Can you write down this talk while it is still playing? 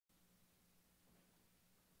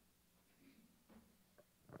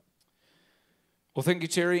Well, thank you,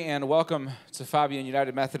 Terry, and welcome to Fabian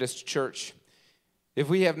United Methodist Church. If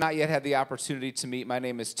we have not yet had the opportunity to meet, my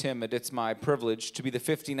name is Tim, and it's my privilege to be the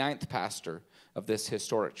 59th pastor of this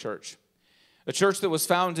historic church. A church that was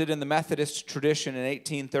founded in the Methodist tradition in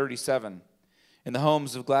 1837 in the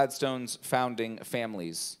homes of Gladstone's founding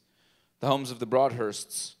families, the homes of the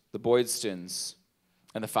Broadhursts, the Boydstons,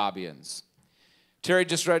 and the Fabians. Terry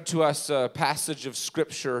just read to us a passage of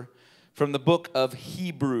Scripture from the book of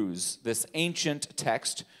Hebrews, this ancient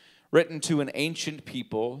text written to an ancient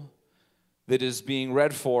people that is being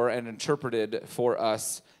read for and interpreted for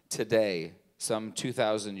us today, some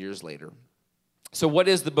 2,000 years later. So what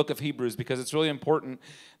is the book of Hebrews? Because it's really important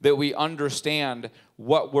that we understand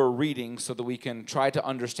what we're reading so that we can try to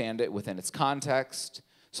understand it within its context,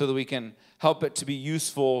 so that we can help it to be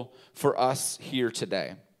useful for us here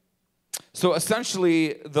today. So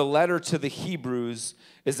essentially, the letter to the Hebrews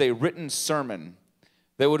is a written sermon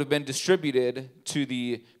that would have been distributed to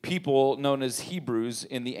the people known as Hebrews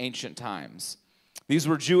in the ancient times. These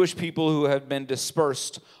were Jewish people who had been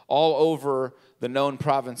dispersed all over the known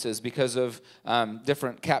provinces because of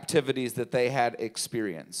different captivities that they had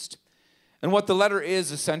experienced. And what the letter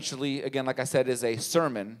is essentially, again, like I said, is a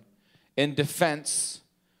sermon in defense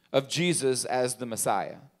of Jesus as the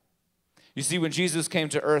Messiah. You see, when Jesus came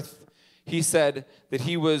to earth, he said that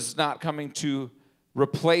he was not coming to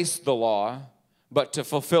replace the law, but to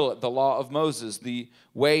fulfill it, the law of Moses, the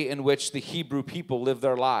way in which the Hebrew people live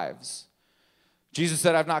their lives. Jesus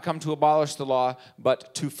said, I've not come to abolish the law,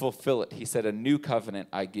 but to fulfill it. He said, a new covenant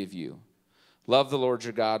I give you. Love the Lord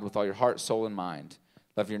your God with all your heart, soul, and mind.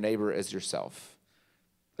 Love your neighbor as yourself.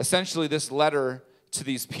 Essentially, this letter to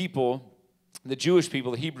these people, the Jewish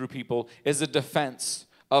people, the Hebrew people, is a defense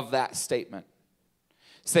of that statement,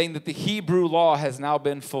 saying that the Hebrew law has now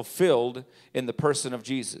been fulfilled in the person of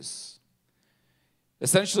Jesus.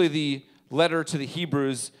 Essentially, the letter to the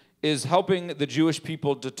Hebrews is helping the Jewish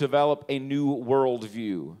people to develop a new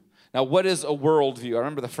worldview. Now, what is a worldview? I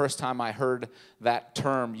remember the first time I heard that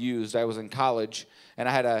term used. I was in college, and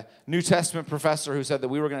I had a New Testament professor who said that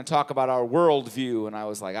we were going to talk about our worldview, and I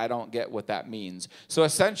was like, I don't get what that means. So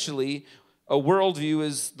essentially, a worldview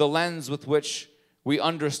is the lens with which we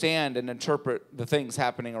understand and interpret the things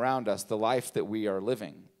happening around us, the life that we are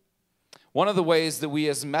living. One of the ways that we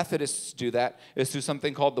as Methodists do that is through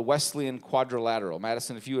something called the Wesleyan Quadrilateral.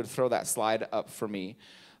 Madison, if you would throw that slide up for me.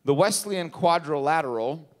 The Wesleyan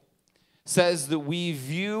Quadrilateral says that we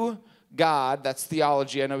view God, that's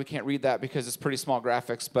theology. I know we can't read that because it's pretty small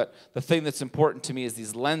graphics, but the thing that's important to me is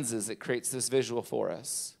these lenses. It creates this visual for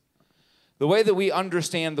us. The way that we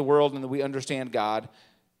understand the world and that we understand God,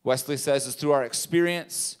 Wesley says, is through our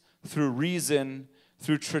experience, through reason,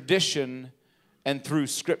 through tradition, and through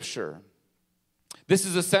Scripture. This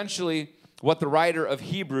is essentially what the writer of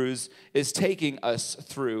Hebrews is taking us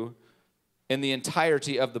through in the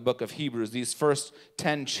entirety of the book of Hebrews. These first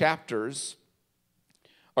 10 chapters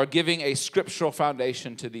are giving a scriptural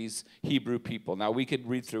foundation to these Hebrew people. Now, we could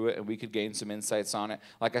read through it and we could gain some insights on it,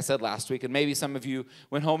 like I said last week, and maybe some of you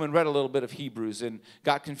went home and read a little bit of Hebrews and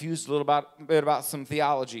got confused a little bit about some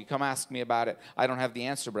theology. Come ask me about it. I don't have the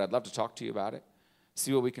answer, but I'd love to talk to you about it,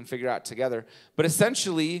 see what we can figure out together. But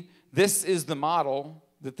essentially, this is the model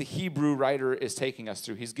that the Hebrew writer is taking us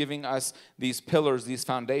through. He's giving us these pillars, these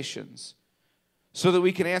foundations, so that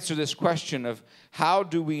we can answer this question of how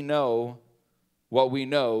do we know what we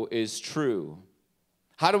know is true?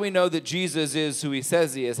 How do we know that Jesus is who he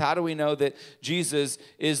says he is? How do we know that Jesus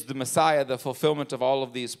is the Messiah, the fulfillment of all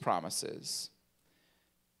of these promises?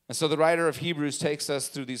 And so the writer of Hebrews takes us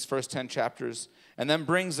through these first 10 chapters and then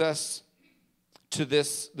brings us to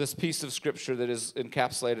this piece of Scripture that is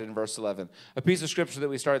encapsulated in verse 11, a piece of Scripture that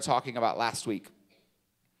we started talking about last week.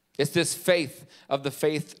 It's this faith of the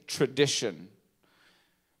faith tradition.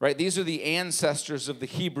 Right? These are the ancestors of the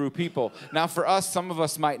Hebrew people. Now, for us, some of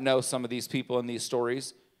us might know some of these people in these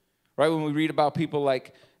stories. Right? When we read about people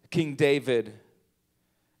like King David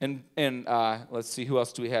and let's see, who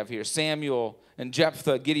else do we have here? Samuel and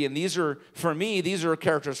Jephthah, Gideon. These are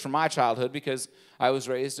characters from my childhood because I was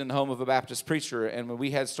raised in the home of a Baptist preacher, and when we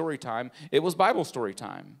had story time, it was Bible story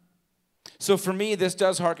time. So for me, this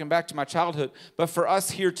does harken back to my childhood, but for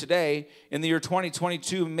us here today, in the year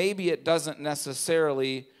 2022, maybe it doesn't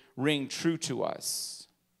necessarily ring true to us.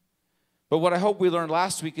 But what I hope we learned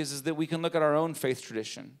last week is that we can look at our own faith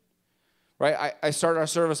tradition. Right? I start our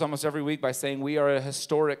service almost every week by saying we are a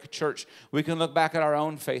historic church. We can look back at our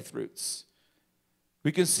own faith roots.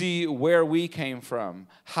 We can see where we came from,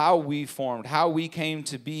 how we formed, how we came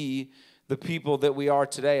to be the people that we are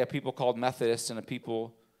today, a people called Methodists and a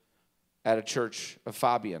people at a church of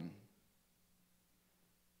Fabian.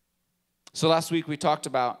 So last week we talked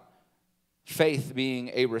about faith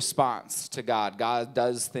being a response to God. God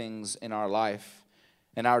does things in our life,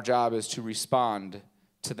 and our job is to respond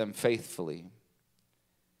to them faithfully.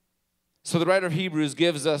 So the writer of Hebrews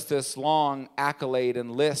gives us this long accolade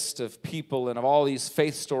and list of people and of all these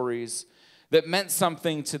faith stories that meant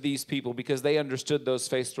something to these people because they understood those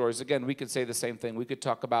faith stories. Again, we could say the same thing. We could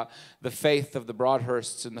talk about the faith of the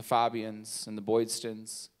Broadhursts and the Fabians and the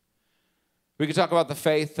Boydstons. We could talk about the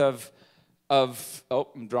faith of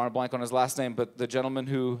I'm drawing a blank on his last name, but the gentleman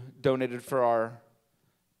who donated for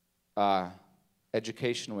our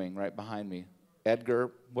education wing right behind me.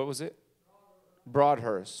 Edgar, what was it?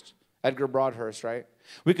 Broadhurst. Edgar Broadhurst, right?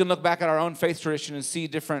 We can look back at our own faith tradition and see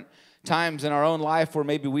different times in our own life where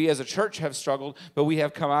maybe we as a church have struggled, but we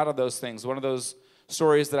have come out of those things. One of those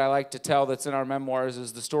stories that I like to tell that's in our memoirs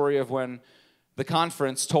is the story of when the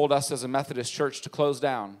conference told us as a Methodist church to close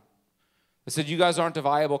down. They said, you guys aren't a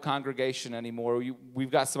viable congregation anymore. We've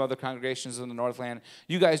got some other congregations in the Northland.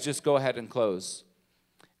 You guys just go ahead and close.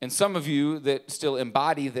 And some of you that still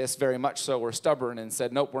embody this very much so were stubborn and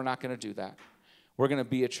said, nope, we're not going to do that. We're going to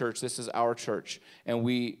be a church. This is our church. And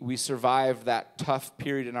we survived that tough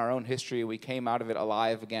period in our own history. We came out of it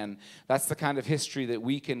alive again. That's the kind of history that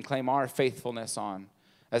we can claim our faithfulness on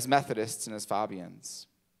as Methodists and as Fabians.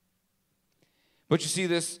 But you see,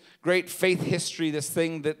 this great faith history, this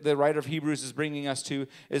thing that the writer of Hebrews is bringing us to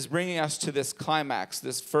this climax,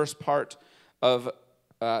 this first part of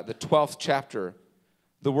the 12th chapter.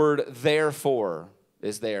 The word therefore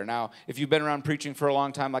is there. Now, if you've been around preaching for a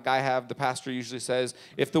long time like I have, the pastor usually says,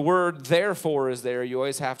 if the word therefore is there, you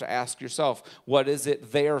always have to ask yourself, what is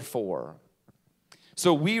it there for?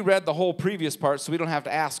 So we read the whole previous part, so we don't have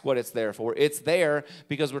to ask what it's there for. It's there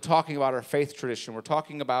because we're talking about our faith tradition. We're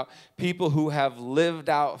talking about people who have lived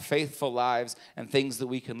out faithful lives and things that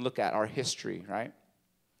we can look at, our history, right?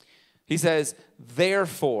 He says,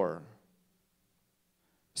 therefore,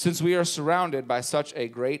 since we are surrounded by such a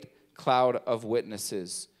great cloud of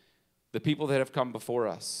witnesses, the people that have come before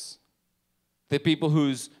us, the people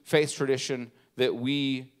whose faith tradition that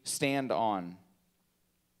we stand on.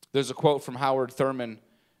 There's a quote from Howard Thurman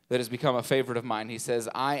that has become a favorite of mine. He says,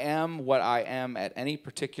 I am what I am at any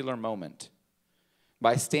particular moment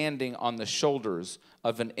by standing on the shoulders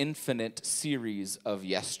of an infinite series of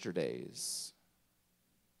yesterdays.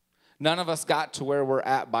 None of us got to where we're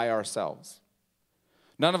at by ourselves.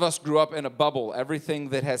 None of us grew up in a bubble. Everything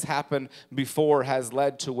that has happened before has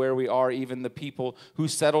led to where we are, even the people who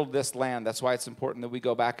settled this land. That's why it's important that we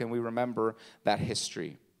go back and we remember that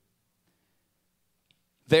history.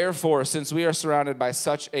 Therefore, since we are surrounded by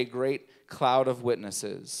such a great cloud of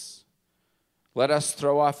witnesses, let us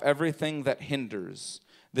throw off everything that hinders,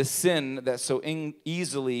 the sin that so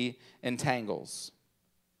easily entangles,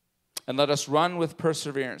 and let us run with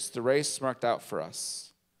perseverance the race marked out for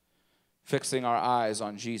us, fixing our eyes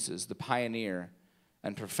on Jesus, the pioneer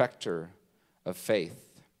and perfecter of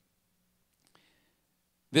faith.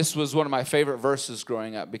 This was one of my favorite verses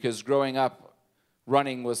growing up, because growing up,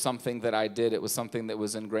 running was something that I did. It was something that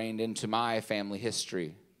was ingrained into my family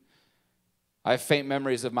history. I have faint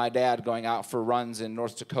memories of my dad going out for runs in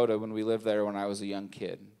North Dakota when we lived there when I was a young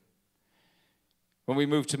kid. When we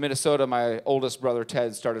moved to Minnesota, my oldest brother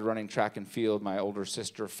Ted started running track and field. My older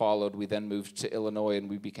sister followed. We then moved to Illinois, and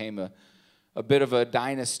we became a bit of a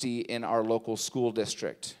dynasty in our local school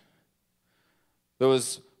district. There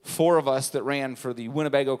was 4 of us that ran for the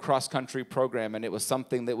Winnebago cross country program, and it was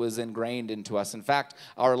something that was ingrained into us. In fact,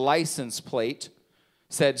 our license plate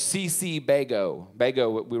said CC Bago.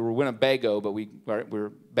 Bago, we were Winnebago, but we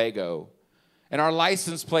were Bago. And our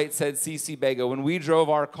license plate said CC Bago. When we drove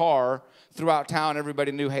our car throughout town,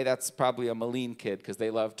 everybody knew, hey, that's probably a Moline kid because they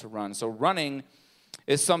love to run. So running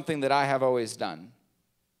is something that I have always done.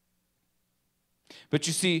 But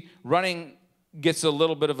you see, running gets a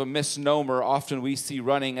little bit of a misnomer. Often we see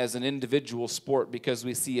running as an individual sport because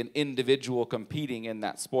we see an individual competing in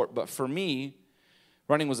that sport. But for me,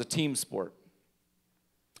 running was a team sport.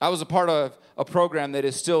 I was a part of a program that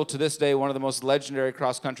is still to this day one of the most legendary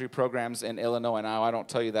cross-country programs in Illinois. Now, I don't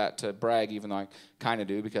tell you that to brag, even though I kind of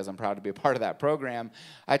do because I'm proud to be a part of that program.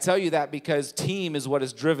 I tell you that because team is what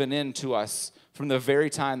is driven into us from the very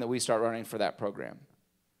time that we start running for that program.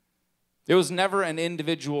 It was never an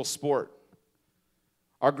individual sport.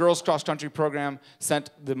 Our girls' cross-country program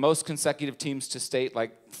sent the most consecutive teams to state,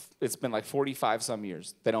 it's been 45 some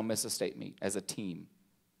years. They don't miss a state meet as a team.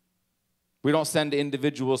 We don't send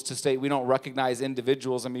individuals to state. We don't recognize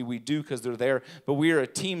individuals. I mean, we do because they're there, but we are a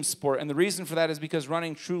team sport. And the reason for that is because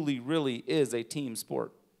running truly, really is a team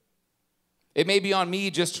sport. It may be on me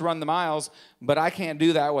just to run the miles, but I can't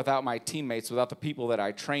do that without my teammates, without the people that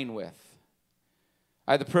I train with.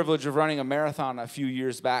 I had the privilege of running a marathon a few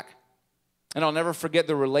years back, and I'll never forget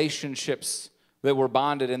the relationships that were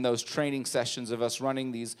bonded in those training sessions of us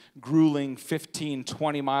running these grueling 15,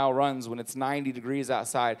 20-mile runs when it's 90 degrees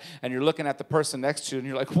outside, and you're looking at the person next to you, and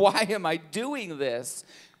you're like, why am I doing this?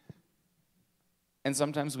 And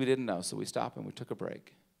sometimes we didn't know, so we stopped and we took a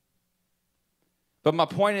break. But my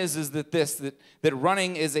point is that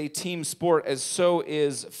running is a team sport, as so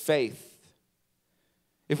is faith.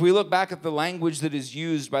 If we look back at the language that is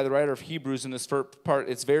used by the writer of Hebrews in this first part,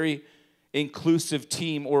 it's very inclusive,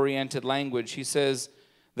 team-oriented language. He says,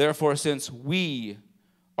 therefore, since we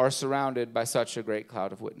are surrounded by such a great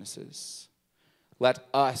cloud of witnesses, let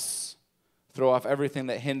us throw off everything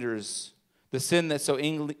that hinders, the sin that so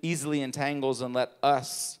easily entangles, and let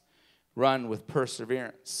us run with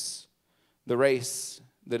perseverance the race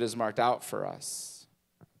that is marked out for us.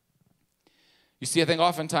 You see, I think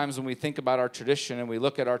oftentimes when we think about our tradition and we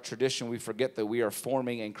look at our tradition, we forget that we are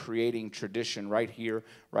forming and creating tradition right here,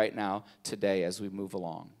 right now, today as we move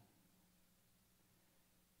along.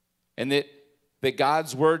 And that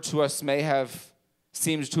God's word to us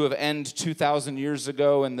seems to have ended 2,000 years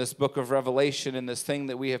ago in this book of Revelation and this thing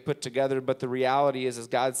that we have put together, but the reality is, as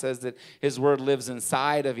God says, that his word lives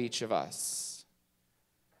inside of each of us.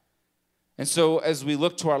 And so as we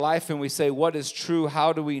look to our life and we say, what is true?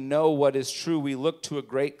 How do we know what is true? We look to a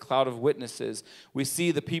great cloud of witnesses. We see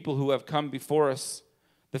the people who have come before us,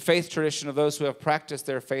 the faith tradition of those who have practiced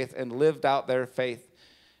their faith and lived out their faith.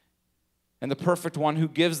 And the perfect one who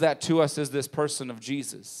gives that to us is this person of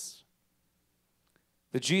Jesus.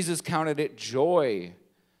 That Jesus counted it joy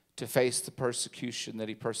to face the persecution that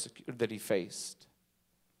he faced.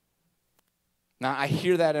 Now I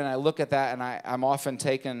hear that and I look at that and I'm often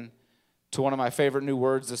taken to one of my favorite new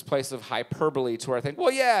words, this place of hyperbole, to where I think,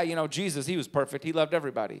 well, yeah, Jesus, he was perfect. He loved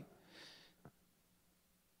everybody.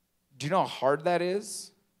 Do you know how hard that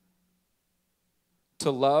is?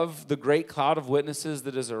 To love the great cloud of witnesses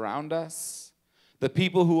that is around us, the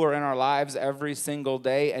people who are in our lives every single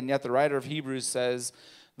day, and yet the writer of Hebrews says,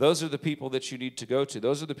 those are the people that you need to go to.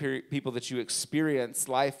 Those are the people that you experience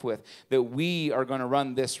life with, that we are going to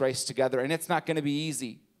run this race together, and it's not going to be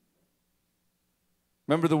easy.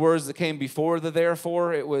 Remember the words that came before the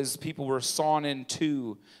therefore? It was people were sawn in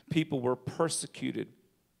two. People were persecuted.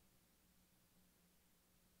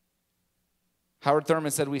 Howard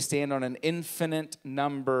Thurman said we stand on an infinite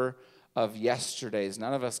number of yesterdays.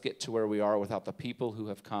 None of us get to where we are without the people who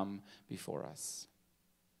have come before us.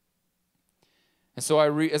 And so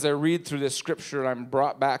as I read through this scripture, I'm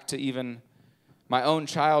brought back to even my own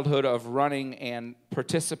childhood of running and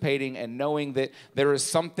participating and knowing that there is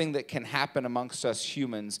something that can happen amongst us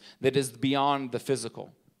humans that is beyond the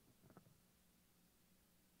physical.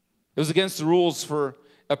 It was against the rules for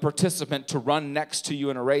a participant to run next to you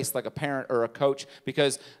in a race like a parent or a coach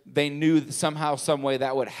because they knew that somehow, some way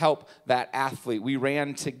that would help that athlete. We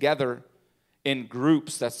ran together in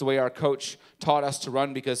groups. That's the way our coach taught us to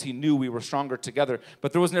run because he knew we were stronger together.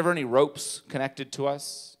 But there was never any ropes connected to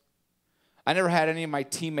us. I never had any of my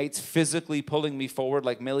teammates physically pulling me forward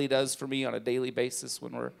like Millie does for me on a daily basis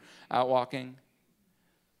when we're out walking.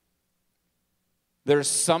 There's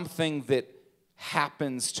something that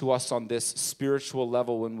happens to us on this spiritual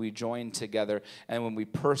level when we join together and when we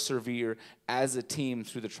persevere as a team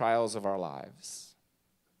through the trials of our lives.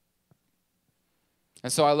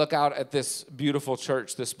 And so I look out at this beautiful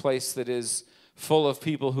church, this place that is full of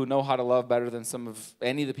people who know how to love better than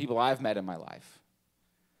any of the people I've met in my life.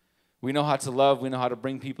 We know how to love. We know how to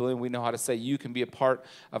bring people in. We know how to say, you can be a part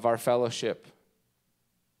of our fellowship.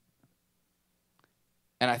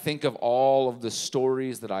 And I think of all of the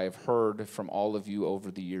stories that I have heard from all of you over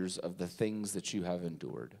the years of the things that you have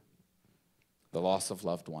endured. The loss of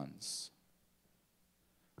loved ones.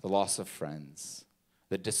 The loss of friends.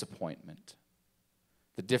 The disappointment.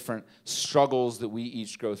 The different struggles that we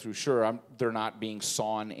each go through. Sure, they're not being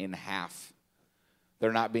sawn in half.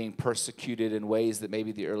 They're not being persecuted in ways that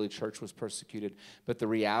maybe the early church was persecuted. But the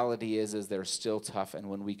reality is they're still tough. And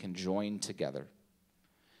when we can join together,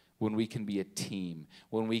 when we can be a team,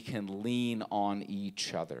 when we can lean on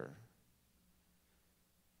each other,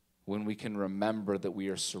 when we can remember that we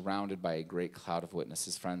are surrounded by a great cloud of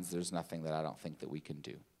witnesses, friends, there's nothing that I don't think that we can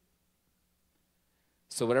do.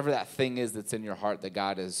 So whatever that thing is that's in your heart that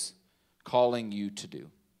God is calling you to do,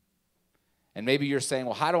 and maybe you're saying,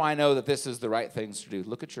 well, how do I know that this is the right things to do?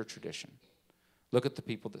 Look at your tradition. Look at the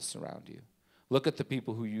people that surround you. Look at the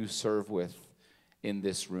people who you serve with in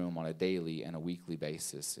this room on a daily and a weekly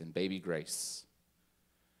basis in Baby Grace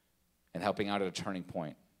and helping out at a Turning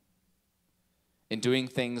Point. In doing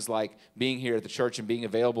things like being here at the church and being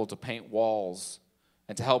available to paint walls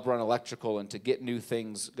and to help run electrical and to get new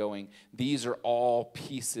things going. These are all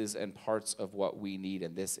pieces and parts of what we need,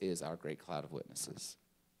 and this is our great cloud of witnesses.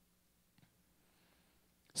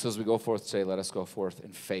 So as we go forth today, let us go forth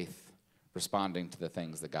in faith, responding to the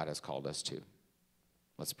things that God has called us to.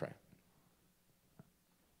 Let's pray.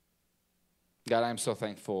 God, I am so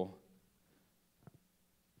thankful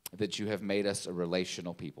that you have made us a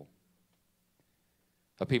relational people,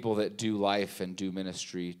 a people that do life and do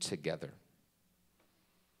ministry together.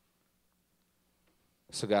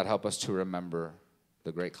 So God, help us to remember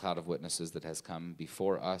the great cloud of witnesses that has come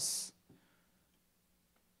before us,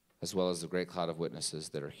 as well as the great cloud of witnesses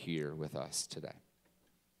that are here with us today.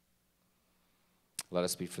 Let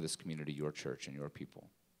us be for this community, your church and your people.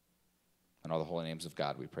 In all the holy names of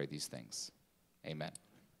God, we pray these things. Amen.